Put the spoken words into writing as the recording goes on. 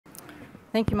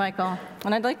Thank you, Michael.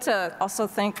 And I'd like to also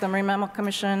thank the Marine Mammal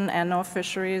Commission and NOAA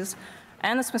Fisheries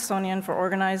and the Smithsonian for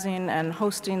organizing and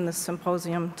hosting this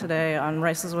symposium today on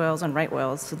Rice's whales and right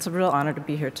whales. It's a real honor to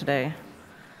be here today.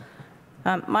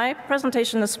 My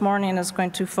presentation this morning is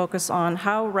going to focus on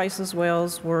how Rice's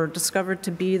whales were discovered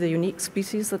to be the unique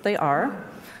species that they are.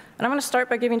 And I'm going to start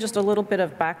by giving just a little bit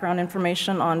of background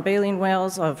information on baleen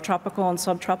whales of tropical and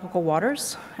subtropical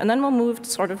waters. And then we'll move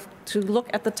to look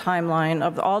at the timeline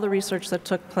of all the research that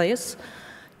took place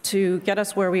to get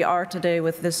us where we are today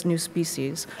with this new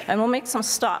species. And we'll make some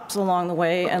stops along the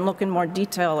way and look in more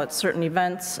detail at certain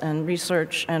events and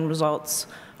research and results,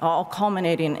 all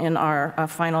culminating in our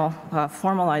final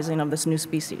formalizing of this new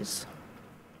species.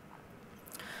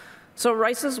 So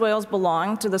Rice's whales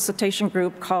belong to the cetacean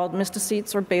group called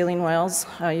mysticetes or baleen whales.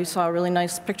 You saw a really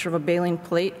nice picture of a baleen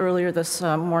plate earlier this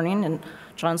morning in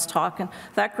John's talk, and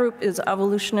that group is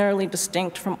evolutionarily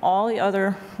distinct from all the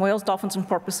other whales, dolphins, and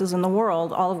porpoises in the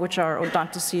world, all of which are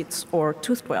odontocetes or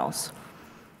toothed whales.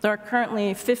 There are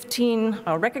currently 15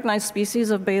 recognized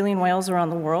species of baleen whales around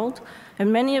the world,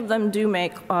 and many of them do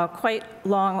make quite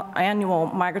long annual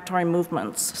migratory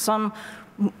movements, some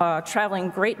traveling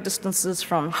great distances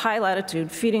from high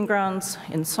latitude feeding grounds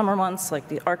in summer months like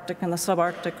the Arctic and the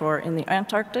subarctic or in the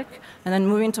Antarctic, and then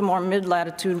moving to more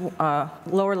mid-latitude,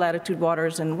 lower latitude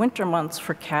waters in winter months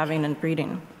for calving and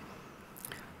breeding.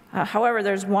 However,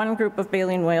 there's one group of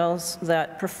baleen whales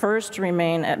that prefers to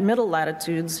remain at middle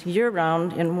latitudes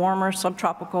year-round in warmer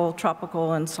subtropical,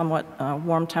 tropical, and somewhat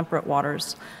warm temperate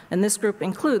waters. And this group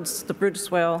includes the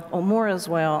Brutus whale, O'Moores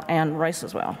whale, and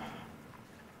Rice's whale.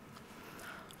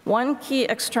 One key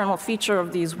external feature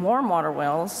of these warm water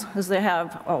whales is they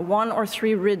have 1 or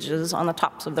 3 ridges on the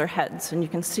tops of their heads. And you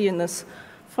can see in this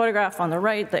photograph on the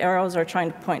right, the arrows are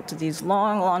trying to point to these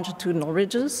long longitudinal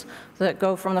ridges that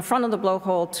go from the front of the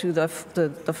blowhole to the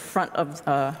front of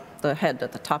the head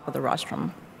at the top of the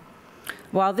rostrum.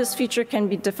 While this feature can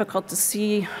be difficult to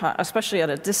see, especially at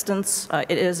a distance,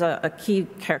 it is a key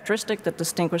characteristic that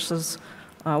distinguishes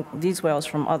these whales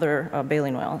from other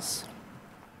baleen whales.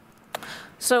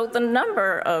 So the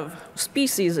number of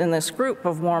species in this group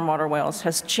of warm water whales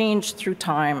has changed through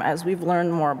time as we've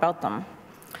learned more about them.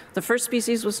 The first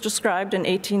species was described in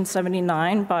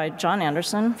 1879 by John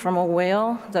Anderson from a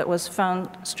whale that was found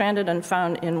stranded and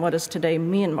found in what is today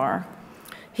Myanmar.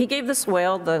 He gave this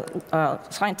whale the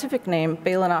scientific name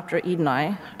Balanoptera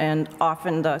edeni, and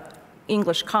often the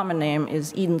English common name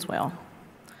is Eden's whale.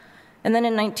 And then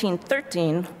in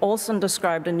 1913, Olsen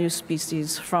described a new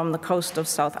species from the coast of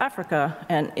South Africa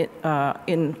and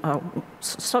in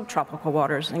subtropical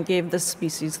waters and gave this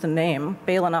species the name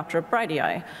Balanoptera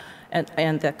bridii,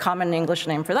 and the common English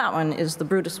name for that one is the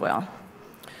Brutus whale.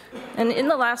 And in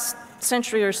the last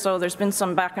century or so, there's been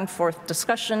some back and forth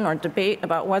discussion or debate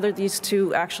about whether these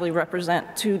two actually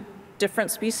represent two different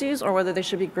species or whether they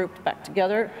should be grouped back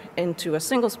together into a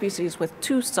single species with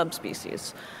 2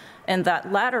 subspecies. And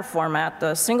that latter format,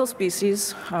 the single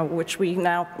species, which we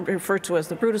now refer to as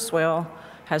the Brutus whale,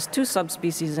 has 2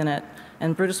 subspecies in it,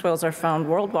 and Brutus whales are found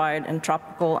worldwide in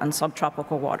tropical and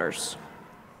subtropical waters.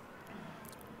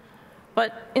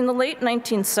 But in the late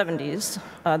 1970s,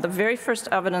 the very first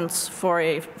evidence for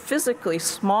a physically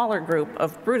smaller group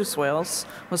of Brutus whales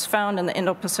was found in the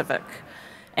Indo-Pacific.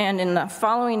 And in the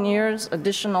following years,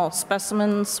 additional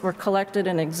specimens were collected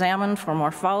and examined for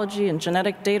morphology, and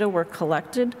genetic data were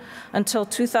collected until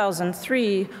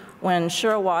 2003, when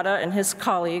Shirawada and his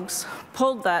colleagues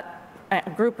pulled that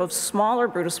group of smaller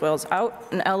Brutus whales out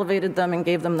and elevated them and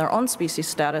gave them their own species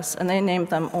status, and they named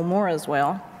them O'Moores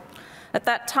whale. At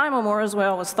that time, O'Moores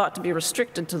whale was thought to be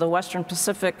restricted to the Western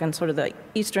Pacific and sort of the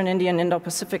Eastern Indian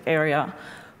Indo-Pacific area.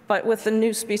 But with the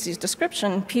new species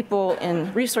description,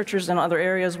 researchers in other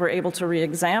areas were able to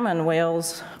re-examine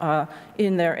whales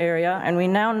in their area, and we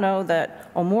now know that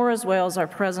O'Moores whales are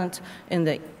present in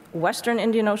the Western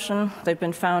Indian Ocean. They've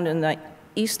been found in the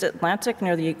East Atlantic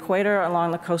near the equator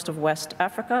along the coast of West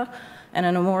Africa, and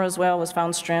an O'Moores whale was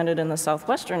found stranded in the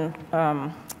southwestern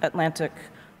Atlantic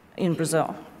in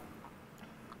Brazil.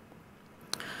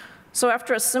 So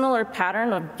after a similar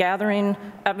pattern of gathering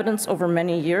evidence over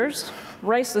many years,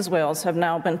 Rice's whales have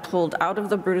now been pulled out of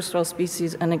the Brutus whale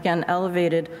species and again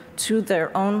elevated to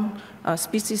their own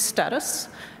species status.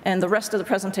 And the rest of the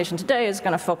presentation today is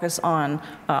going to focus on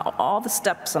all the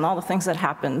steps and all the things that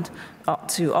happened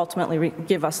to ultimately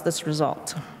give us this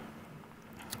result.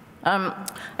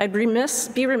 I'd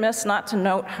be remiss not to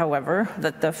note, however,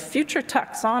 that the future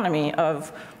taxonomy of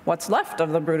what's left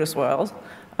of the Brutus whale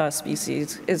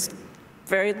species is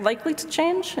very likely to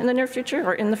change in the near future,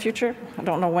 or in the future, I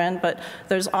don't know when, but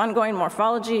there's ongoing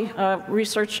morphology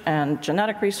research and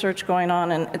genetic research going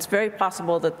on, and it's very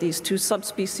possible that these two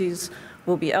subspecies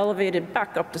will be elevated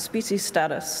back up to species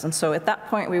status. And so at that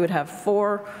point, we would have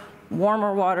 4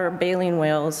 warmer water baleen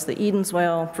whales, the Eden's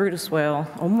whale, Brutus whale,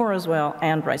 Omura's whale,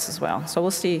 and Rice's whale. So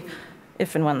we'll see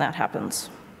if and when that happens.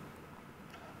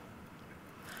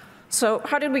 So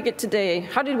how did we get today?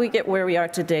 How did we get where we are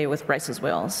today with Rice's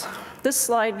whales? This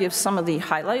slide gives some of the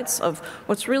highlights of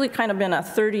what's really kind of been a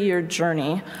 30-year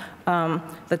journey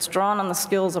that's drawn on the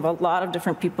skills of a lot of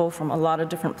different people from a lot of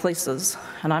different places.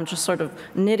 And I'm just sort of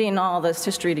knitting all this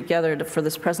history together for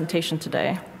this presentation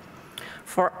today.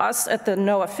 For us at the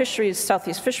NOAA Fisheries,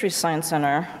 Southeast Fisheries Science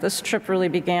Center, this trip really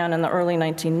began in the early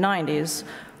 1990s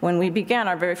when we began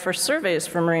our very first surveys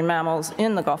for marine mammals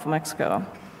in the Gulf of Mexico.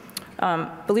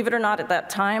 Believe it or not, at that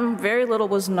time, very little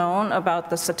was known about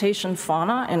the cetacean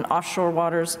fauna in offshore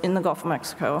waters in the Gulf of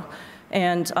Mexico.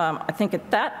 And I think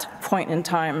at that point in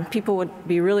time, people would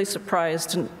be really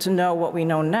surprised to know what we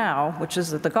know now, which is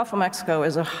that the Gulf of Mexico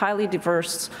is a highly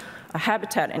diverse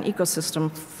habitat and ecosystem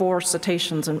for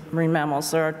cetaceans and marine mammals.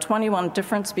 There are 21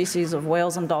 different species of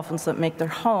whales and dolphins that make their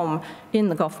home in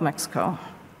the Gulf of Mexico.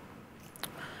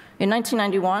 In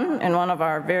 1991, in one of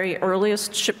our very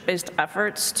earliest ship-based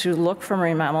efforts to look for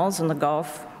marine mammals in the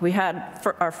Gulf, we had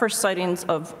our first sightings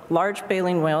of large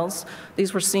baleen whales.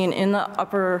 These were seen in the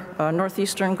upper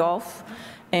northeastern Gulf,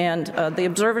 and the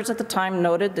observers at the time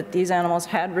noted that these animals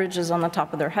had ridges on the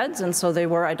top of their heads, and so they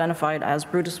were identified as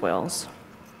Brutus whales.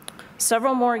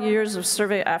 Several more years of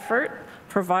survey effort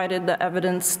provided the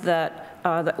evidence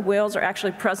that whales are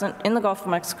actually present in the Gulf of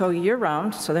Mexico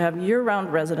year-round, so they have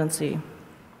year-round residency.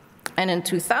 And in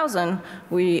 2000,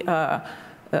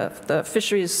 the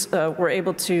fisheries were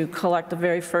able to collect the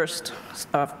very first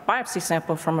biopsy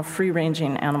sample from a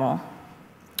free-ranging animal.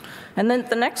 And then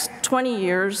the next 20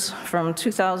 years, from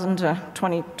 2000 to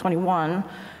 2021,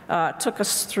 took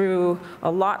us through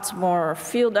lots more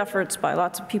field efforts by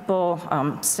lots of people,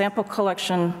 sample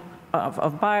collection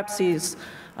of biopsies,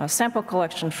 sample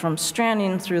collection from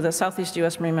stranding through the Southeast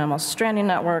U.S. Marine Mammal Stranding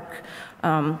Network,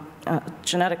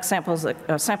 genetic samples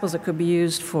that could be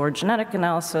used for genetic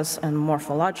analysis and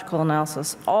morphological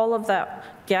analysis, all of that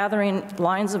gathering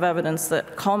lines of evidence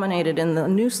that culminated in the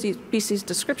new species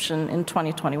description in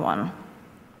 2021.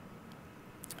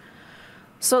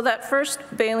 So that first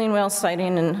baleen whale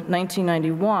sighting in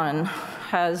 1991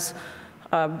 has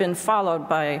been followed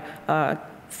by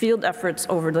field efforts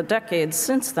over the decades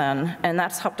since then, and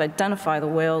that's helped identify the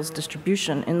whale's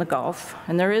distribution in the Gulf.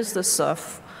 And there is this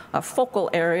a focal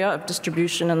area of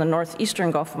distribution in the northeastern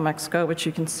Gulf of Mexico, which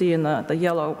you can see in the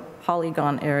yellow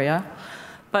polygon area.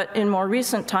 But in more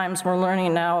recent times, we're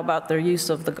learning now about their use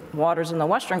of the waters in the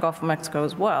western Gulf of Mexico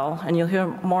as well, and you'll hear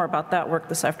more about that work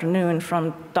this afternoon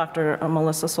from Dr.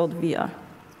 Melissa Soldevilla.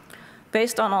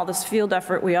 Based on all this field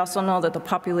effort, we also know that the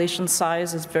population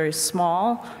size is very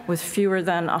small, with fewer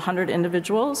than 100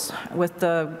 individuals, with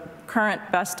the current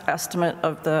best estimate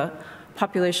of the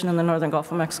population in the northern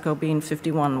Gulf of Mexico being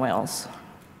 51 whales.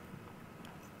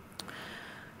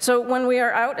 So when we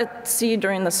are out at sea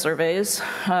during the surveys,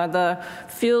 the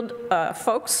field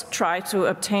folks try to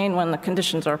obtain, when the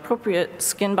conditions are appropriate,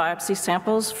 skin biopsy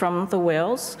samples from the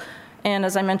whales. And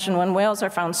as I mentioned, when whales are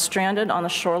found stranded on the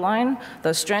shoreline,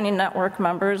 the stranding network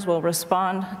members will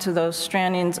respond to those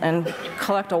strandings and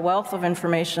collect a wealth of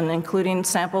information, including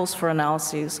samples for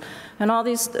analyses. And all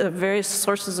these various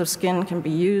sources of skin can be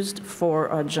used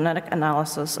for genetic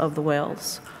analysis of the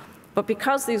whales. But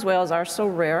because these whales are so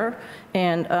rare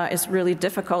and it's really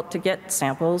difficult to get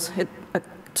samples, it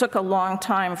took a long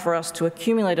time for us to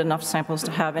accumulate enough samples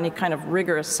to have any kind of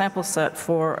rigorous sample set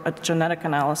for a genetic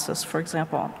analysis, for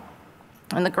example.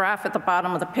 And the graph at the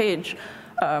bottom of the page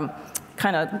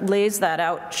kind of lays that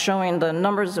out, showing the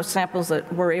numbers of samples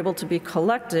that were able to be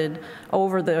collected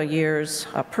over the years,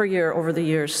 per year over the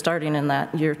years, starting in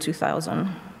that year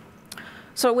 2000.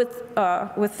 So with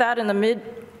that in the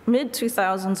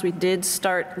mid-2000s, we did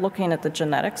start looking at the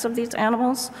genetics of these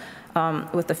animals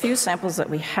with the few samples that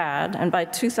we had. And by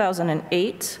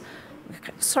 2008, we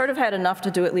sort of had enough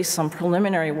to do at least some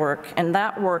preliminary work, and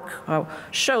that work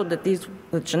showed that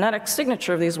the genetic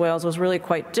signature of these whales was really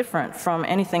quite different from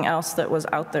anything else that was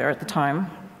out there at the time.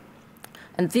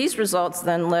 And these results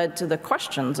then led to the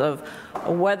questions of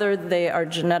whether they are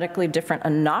genetically different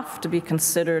enough to be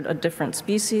considered a different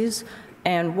species,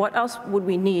 and what else would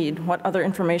we need, what other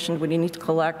information would we need to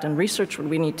collect and research would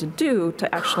we need to do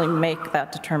to actually make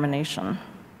that determination.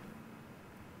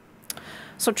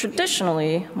 So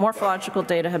traditionally, morphological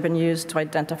data have been used to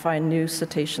identify new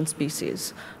cetacean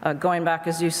species, going back,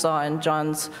 as you saw in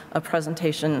John's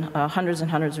presentation, hundreds and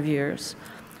hundreds of years.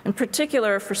 In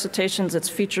particular, for cetaceans, it's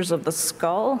features of the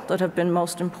skull that have been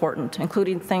most important,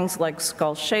 including things like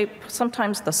skull shape,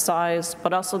 sometimes the size,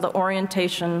 but also the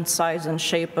orientation, size, and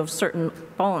shape of certain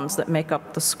bones that make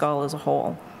up the skull as a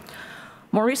whole.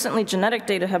 More recently, genetic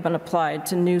data have been applied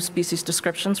to new species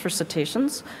descriptions for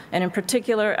cetaceans, and in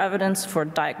particular, evidence for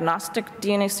diagnostic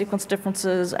DNA sequence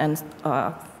differences and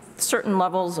certain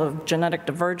levels of genetic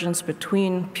divergence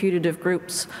between putative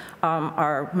groups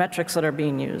are metrics that are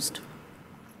being used.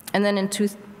 And then in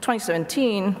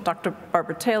 2017, Dr.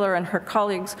 Barbara Taylor and her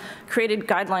colleagues created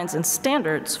guidelines and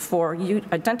standards for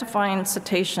identifying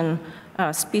cetacean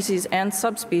species and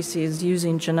subspecies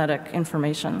using genetic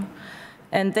information.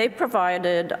 And they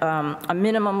provided a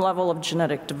minimum level of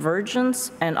genetic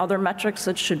divergence and other metrics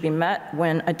that should be met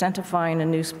when identifying a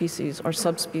new species or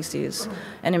subspecies.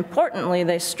 And importantly,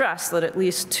 they stress that at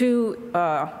least 2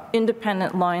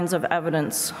 independent lines of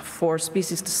evidence for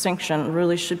species distinction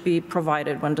really should be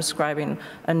provided when describing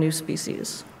a new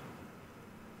species.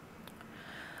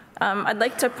 I'd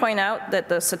like to point out that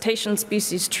the cetacean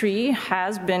species tree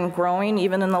has been growing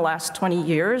even in the last 20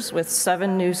 years, with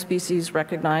 7 new species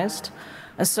recognized.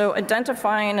 And so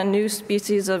identifying a new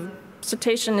species of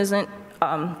cetacean isn't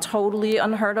totally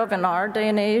unheard of in our day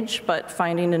and age, but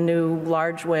finding a new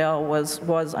large whale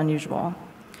was unusual.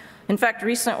 In fact,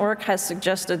 recent work has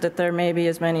suggested that there may be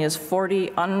as many as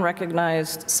 40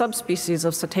 unrecognized subspecies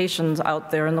of cetaceans out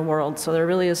there in the world, so there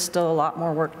really is still a lot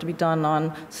more work to be done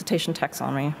on cetacean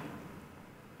taxonomy.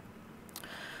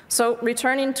 So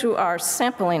returning to our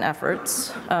sampling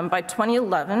efforts, by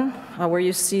 2011, where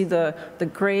you see the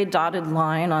gray dotted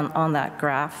line on that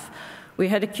graph, we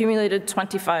had accumulated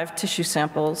 25 tissue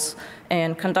samples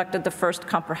and conducted the first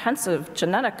comprehensive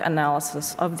genetic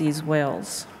analysis of these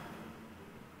whales.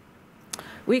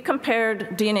 We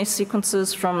compared DNA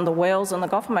sequences from the whales in the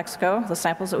Gulf of Mexico, the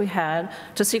samples that we had,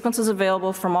 to sequences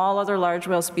available from all other large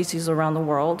whale species around the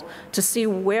world to see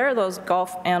where those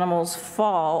Gulf animals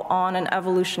fall on an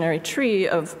evolutionary tree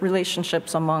of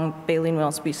relationships among baleen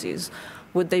whale species.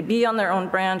 Would they be on their own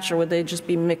branch, or would they just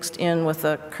be mixed in with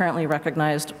a currently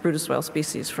recognized Brutus whale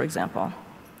species, for example?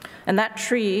 And that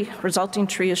tree, resulting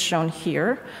tree, is shown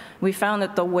here. We found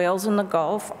that the whales in the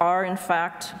Gulf are, in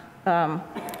fact,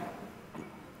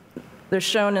 they're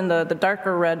shown in the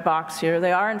darker red box here.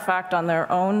 They are, in fact, on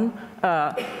their own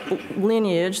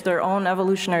lineage, their own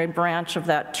evolutionary branch of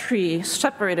that tree,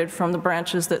 separated from the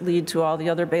branches that lead to all the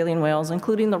other baleen whales,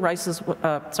 including the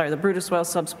the Brutus whale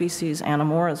subspecies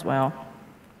Anamora whale.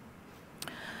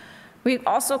 We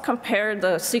also compared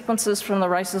the sequences from the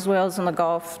Rice's whales in the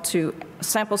Gulf to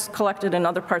samples collected in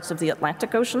other parts of the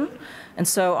Atlantic Ocean. And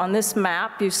so on this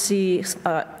map, you see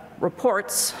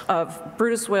reports of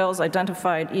Brutus whales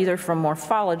identified either from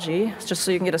morphology, just so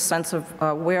you can get a sense of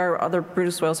where other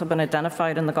Brutus whales have been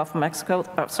identified in the Gulf of Mexico,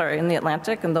 in the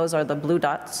Atlantic, and those are the blue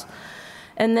dots.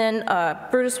 And then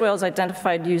Brutus whales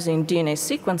identified using DNA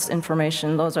sequence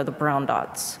information, those are the brown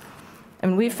dots.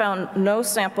 And we found no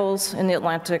samples in the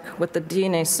Atlantic with the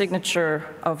DNA signature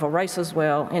of a Rice's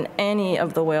whale in any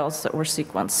of the whales that were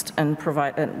sequenced and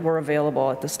were available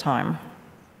at this time.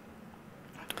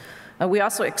 We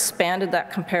also expanded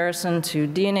that comparison to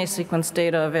DNA sequence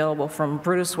data available from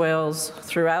Brutus whales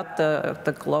throughout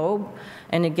the globe.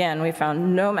 And again, we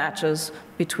found no matches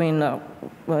between the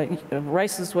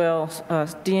Rice's whale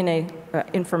DNA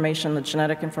information, the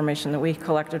genetic information that we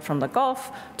collected from the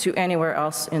Gulf, to anywhere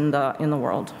else in the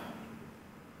world.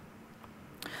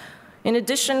 In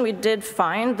addition, we did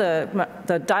find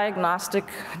the diagnostic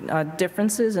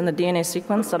differences in the DNA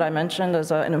sequence that I mentioned as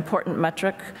an important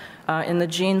metric in the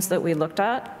genes that we looked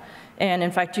at. And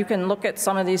in fact, you can look at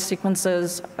some of these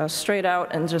sequences straight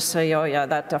out and just say, oh yeah,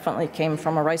 that definitely came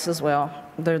from a Rice's whale.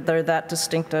 They're that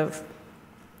distinctive.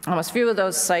 A few of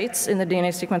those sites in the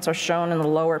DNA sequence are shown in the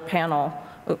lower panel,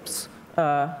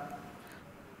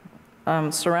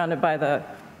 surrounded by the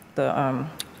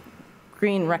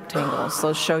green rectangles.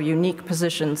 Those show unique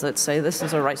positions that say this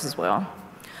is a Rice's whale.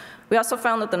 We also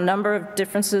found that the number of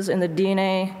differences in the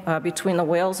DNA between the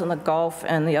whales in the Gulf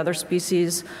and the other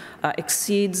species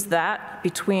exceeds that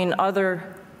between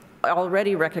other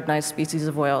already recognized species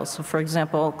of whales. So for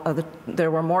example,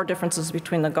 there were more differences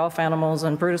between the Gulf animals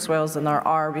and Brutus whales than there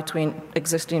are between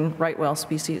existing right whale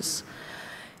species.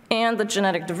 And the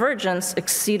genetic divergence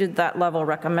exceeded that level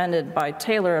recommended by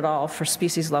Taylor et al. For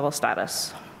species level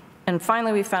status. And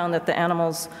finally, we found that the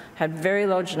animals had very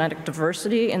low genetic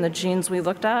diversity in the genes we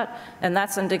looked at, and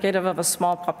that's indicative of a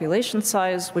small population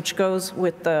size, which goes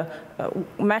with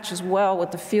matches well with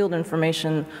the field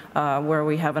information where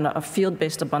we have a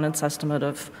field-based abundance estimate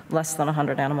of less than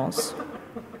 100 animals.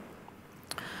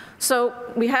 So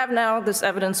we have now this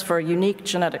evidence for a unique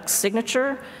genetic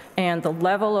signature, and the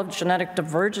level of genetic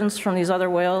divergence from these other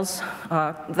whales,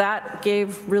 that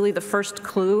gave really the first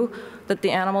clue that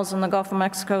the animals in the Gulf of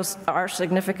Mexico are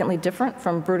significantly different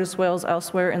from Brutus whales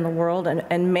elsewhere in the world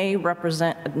and may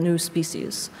represent a new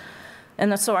species.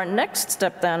 And so our next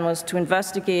step then was to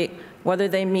investigate whether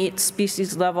they meet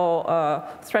species level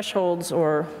thresholds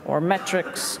or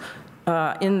metrics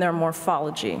in their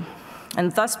morphology.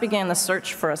 And thus began the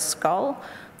search for a skull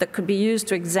that could be used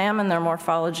to examine their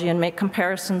morphology and make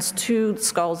comparisons to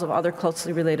skulls of other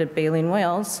closely related baleen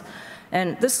whales.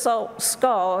 And this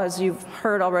skull, as you've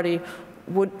heard already,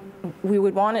 we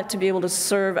would want it to be able to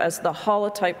serve as the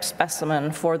holotype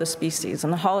specimen for the species.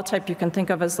 And the holotype you can think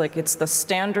of as like it's the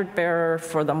standard bearer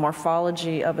for the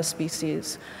morphology of a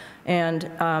species. And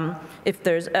if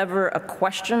there's ever a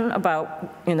question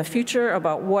in the future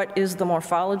about what is the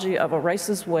morphology of a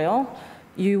Rice's whale,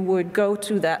 you would go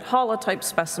to that holotype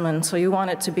specimen. So you want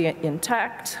it to be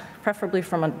intact, preferably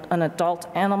from an adult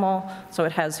animal, so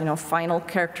it has final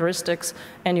characteristics,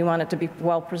 and you want it to be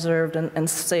well preserved and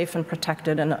safe and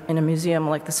protected in a museum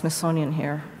like the Smithsonian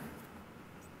here.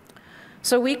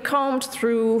 So we combed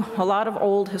through a lot of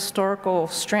old historical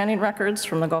stranding records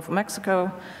from the Gulf of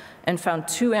Mexico and found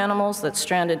 2 animals that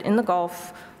stranded in the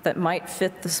Gulf that might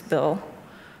fit this bill.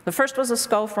 The first was a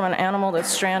skull from an animal that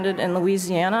stranded in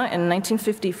Louisiana in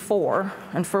 1954,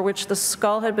 and for which the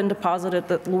skull had been deposited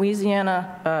at the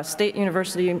Louisiana State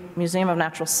University Museum of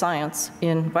Natural Science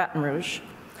in Baton Rouge.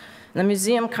 The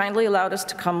museum kindly allowed us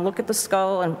to come look at the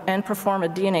skull and perform a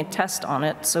DNA test on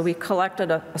it, so we collected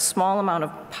a small amount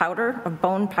of powder, of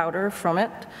bone powder from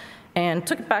it, and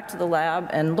took it back to the lab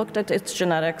and looked at its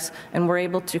genetics and were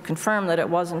able to confirm that it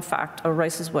was in fact a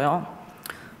Rice's whale.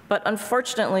 But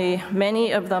unfortunately,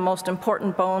 many of the most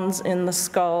important bones in the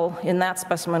skull in that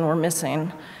specimen were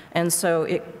missing, and so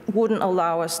it wouldn't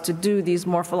allow us to do these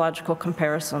morphological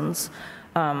comparisons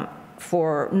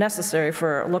necessary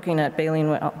for looking at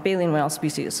baleen whale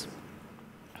species.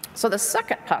 So the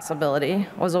second possibility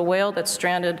was a whale that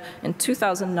stranded in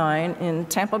 2009 in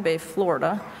Tampa Bay,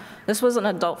 Florida. This was an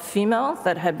adult female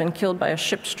that had been killed by a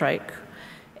ship strike,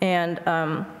 and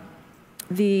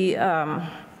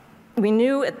we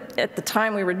knew at the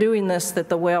time we were doing this that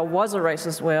the whale was a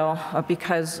Rice's whale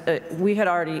because we had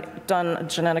already done a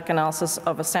genetic analysis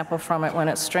of a sample from it when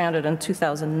it stranded in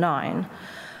 2009.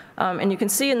 And you can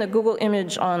see in the Google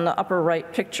image on the upper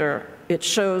right picture, it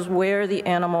shows where the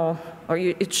animal,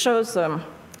 it shows the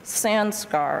sand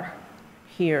scar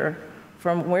here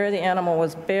from where the animal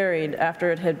was buried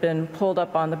after it had been pulled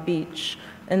up on the beach.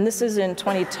 And this is in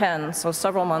 2010, so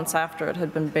several months after it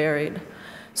had been buried.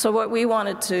 So what we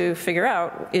wanted to figure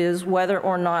out is whether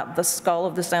or not the skull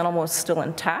of this animal was still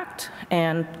intact,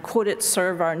 and could it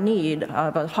serve our need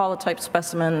of a holotype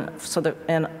specimen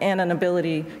and an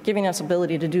ability, giving us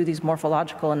ability to do these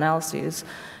morphological analyses.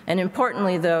 And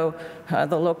importantly, though,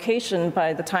 the location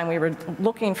by the time we were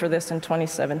looking for this in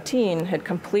 2017 had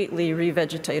completely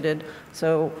revegetated.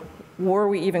 So were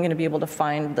we even going to be able to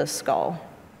find the skull?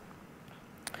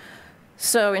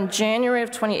 So in January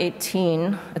of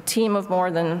 2018, a team of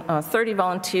more than 30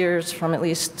 volunteers from at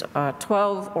least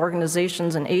 12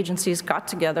 organizations and agencies got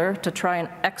together to try and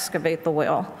excavate the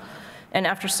whale. And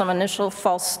after some initial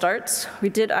false starts, we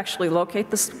did actually locate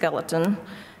the skeleton,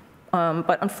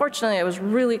 but unfortunately it was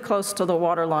really close to the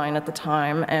water line at the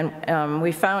time, and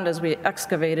we found as we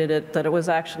excavated it that it was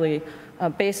actually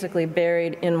basically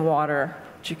buried in water.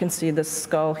 You can see this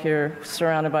skull here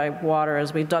surrounded by water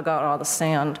as we dug out all the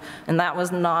sand, and that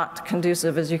was not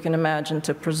conducive, as you can imagine,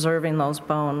 to preserving those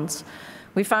bones.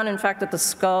 We found, in fact, that the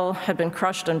skull had been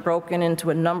crushed and broken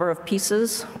into a number of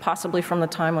pieces, possibly from the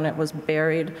time when it was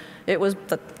buried. It was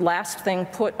the last thing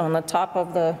put on the top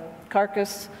of the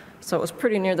carcass, so it was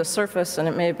pretty near the surface, and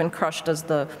it may have been crushed as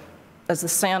the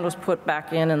sand was put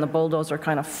back in and the bulldozer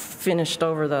kind of finished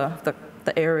over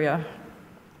the area.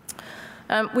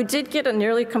 We did get a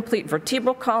nearly complete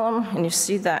vertebral column, and you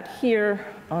see that here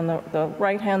on the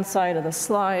right-hand side of the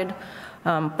slide,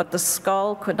 but the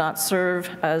skull could not serve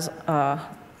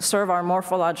our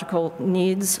morphological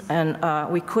needs, and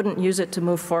we couldn't use it to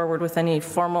move forward with any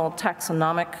formal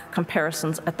taxonomic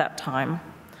comparisons at that time.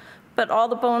 But all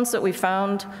the bones that we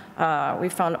found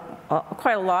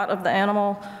quite a lot of the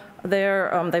animal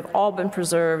there. They've all been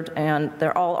preserved, and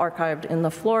they're all archived in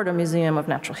the Florida Museum of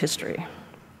Natural History.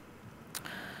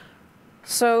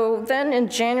 So then in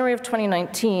January of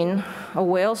 2019, a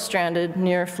whale stranded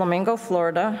near Flamingo,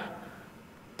 Florida,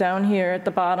 down here at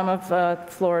the bottom of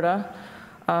Florida,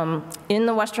 in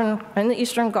the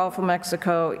eastern Gulf of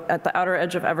Mexico at the outer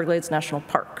edge of Everglades National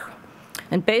Park.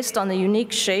 And based on the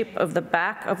unique shape of the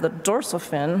back of the dorsal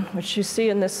fin, which you see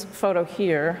in this photo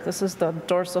here, this is the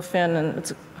dorsal fin and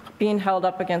it's being held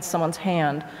up against someone's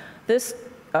hand. This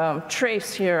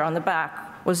trace here on the back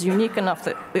was unique enough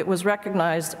that it was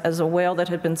recognized as a whale that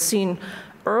had been seen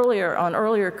on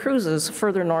earlier cruises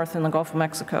further north in the Gulf of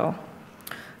Mexico.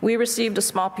 We received a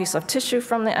small piece of tissue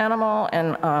from the animal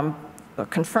and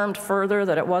confirmed further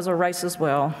that it was a Rice's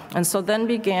whale. And so then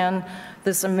began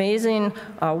this amazing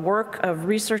work of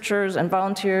researchers and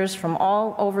volunteers from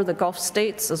all over the Gulf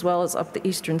states as well as up the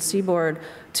eastern seaboard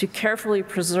to carefully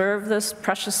preserve this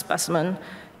precious specimen.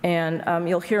 And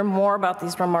you'll hear more about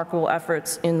these remarkable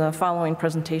efforts in the following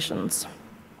presentations.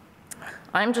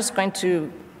 I'm just going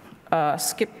to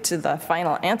skip to the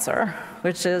final answer,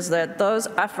 which is that those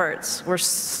efforts were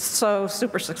so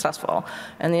super successful,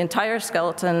 and the entire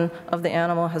skeleton of the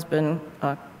animal has been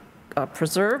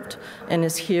preserved and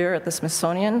is here at the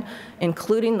Smithsonian,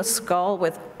 including the skull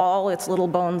with all its little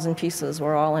bones and pieces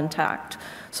were all intact.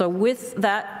 So with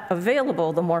that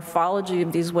available, the morphology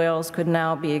of these whales could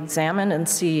now be examined and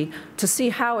to see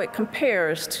how it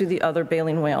compares to the other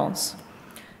baleen whales.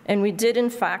 And we did, in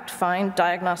fact, find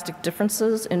diagnostic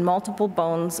differences in multiple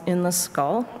bones in the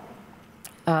skull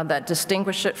that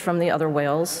distinguish it from the other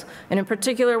whales. And in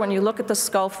particular, when you look at the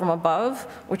skull from above,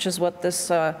 which is what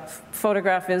this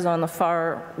photograph is on the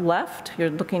far left, you're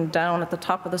looking down at the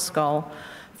top of the skull.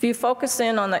 If you focus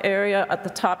in on the area at the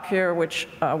top here,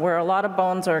 where a lot of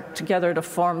bones are together to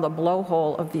form the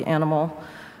blowhole of the animal,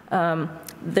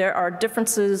 there are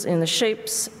differences in the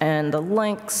shapes and the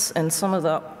lengths and some of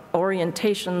the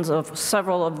orientations of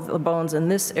several of the bones in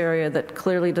this area that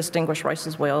clearly distinguish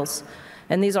Rice's whales.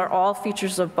 And these are all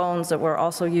features of bones that were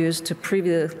also used to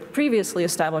previously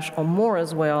establish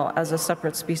O'Mora's whale as a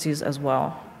separate species as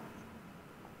well.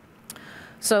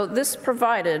 So this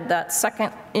provided that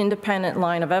second independent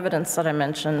line of evidence that I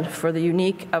mentioned for the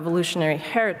unique evolutionary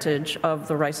heritage of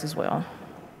the Rice's whale.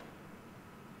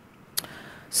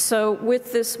 So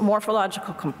with this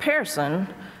morphological comparison,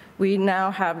 we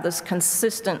now have this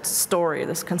consistent story,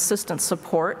 this consistent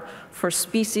support for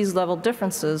species-level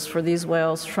differences for these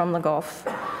whales from the Gulf.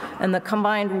 And the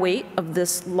combined weight of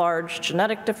this large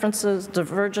genetic differences,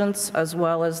 divergence, as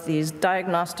well as these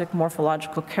diagnostic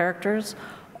morphological characters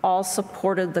all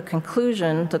supported the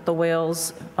conclusion that the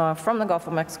whales from the Gulf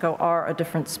of Mexico are a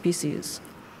different species.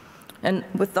 And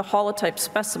with the holotype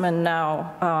specimen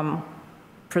now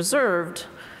preserved,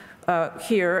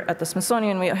 here at the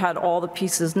Smithsonian, we had all the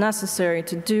pieces necessary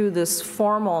to do this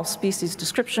formal species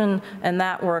description, and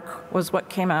that work was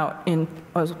what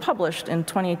was published in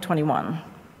 2021.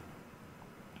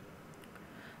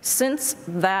 Since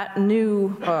that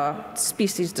new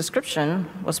species description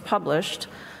was published,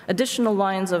 additional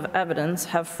lines of evidence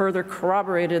have further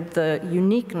corroborated the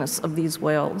uniqueness of these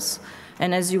whales.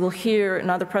 And as you will hear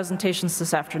in other presentations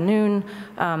this afternoon,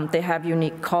 they have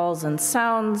unique calls and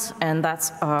sounds, and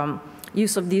that's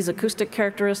use of these acoustic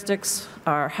characteristics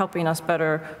are helping us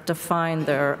better define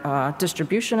their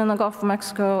distribution in the Gulf of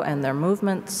Mexico and their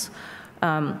movements.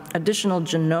 Additional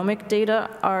genomic data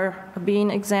are being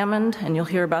examined, and you'll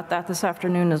hear about that this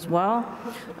afternoon as well,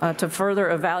 to further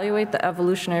evaluate the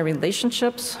evolutionary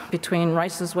relationships between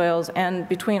Rice's whales and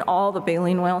between all the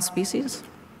baleen whale species.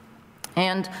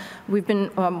 And we've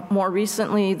been, more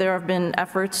recently, there have been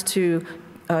efforts to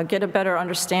get a better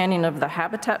understanding of the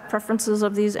habitat preferences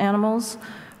of these animals.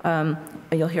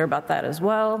 You'll hear about that as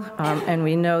well. And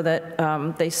we know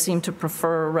that they seem to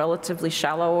prefer relatively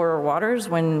shallower waters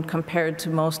when compared to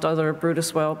most other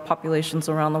Brutus whale populations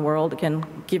around the world, again,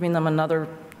 giving them another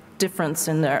difference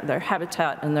in their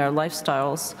habitat and their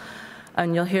lifestyles.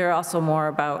 And you'll hear also more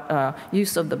about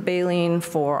use of the baleen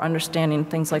for understanding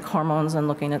things like hormones and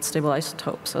looking at stable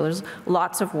isotopes. So there's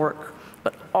lots of work.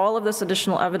 But all of this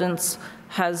additional evidence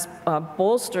has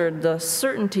bolstered the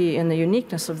certainty in the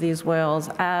uniqueness of these whales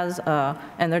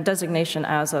and their designation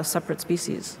as a separate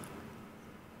species.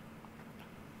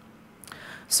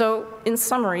 So in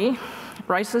summary,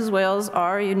 Rice's whales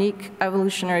are a unique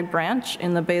evolutionary branch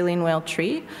in the baleen whale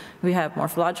tree. We have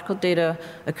morphological data,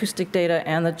 acoustic data,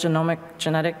 and the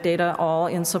genetic data all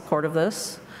in support of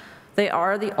this. They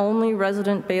are the only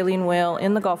resident baleen whale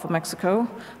in the Gulf of Mexico,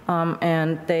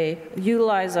 and they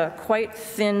utilize a quite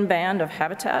thin band of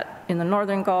habitat in the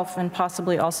northern Gulf and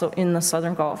possibly also in the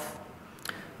southern Gulf.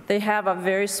 They have a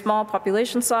very small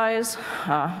population size,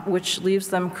 which leaves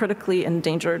them critically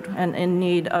endangered and in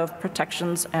need of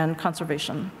protections and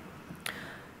conservation.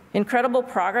 Incredible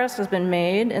progress has been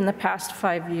made in the past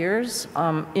 5 years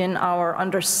in our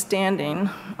understanding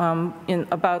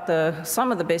about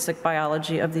some of the basic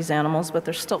biology of these animals, but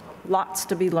there's still lots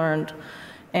to be learned.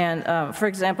 And for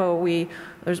example, we're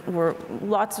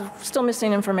still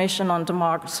missing information on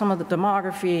some of the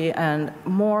demography and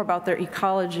more about their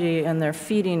ecology and their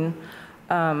feeding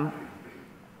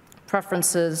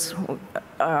preferences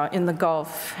in the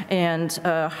Gulf, and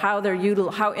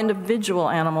how individual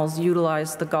animals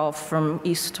utilize the Gulf from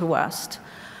east to west.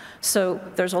 So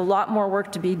there's a lot more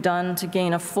work to be done to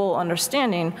gain a full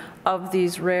understanding of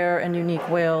these rare and unique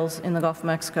whales in the Gulf of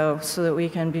Mexico so that we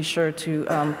can be sure to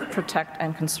protect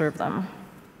and conserve them.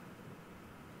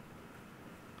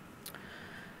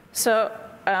 So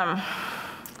I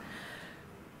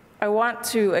want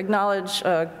to acknowledge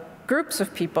groups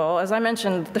of people. As I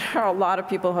mentioned, there are a lot of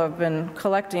people who have been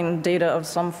collecting data of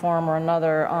some form or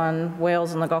another on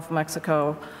whales in the Gulf of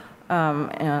Mexico,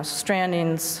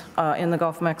 strandings in the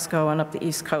Gulf of Mexico and up the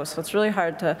East Coast. So it's really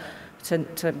hard to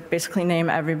basically name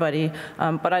everybody.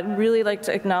 But I'd really like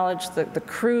to acknowledge the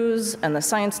crews and the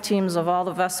science teams of all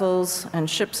the vessels and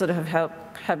ships that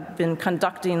have been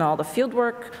conducting all the field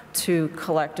work to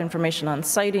collect information on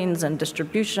sightings and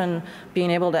distribution,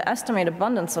 being able to estimate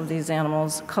abundance of these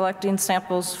animals, collecting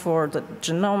samples for the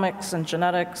genomics and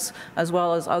genetics, as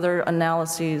well as other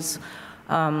analyses,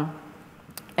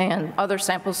 and other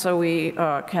samples so we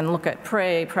can look at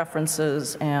prey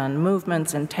preferences and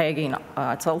movements and tagging.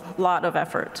 It's a lot of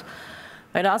effort.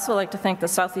 I'd also like to thank the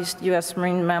Southeast U.S.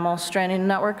 Marine Mammal Stranding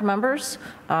Network members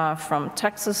from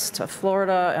Texas to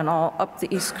Florida and all up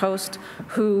the East Coast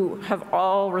who have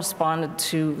all responded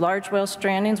to large whale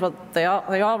strandings. Well, they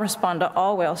all respond to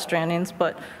all whale strandings,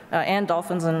 and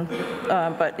dolphins,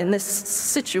 but in this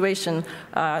situation,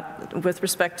 with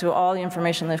respect to all the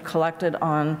information they've collected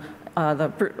on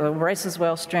the Rice's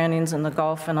whale strandings in the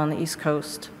Gulf and on the East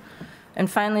Coast. And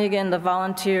finally, again, the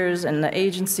volunteers and the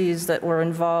agencies that were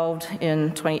involved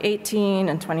in 2018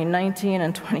 and 2019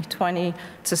 and 2020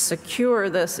 to secure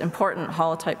this important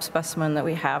holotype specimen that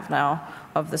we have now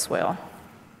of this whale.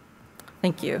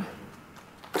 Thank you.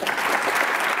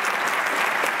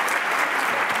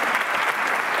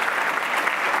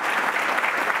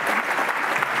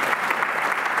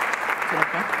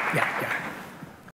 Yeah.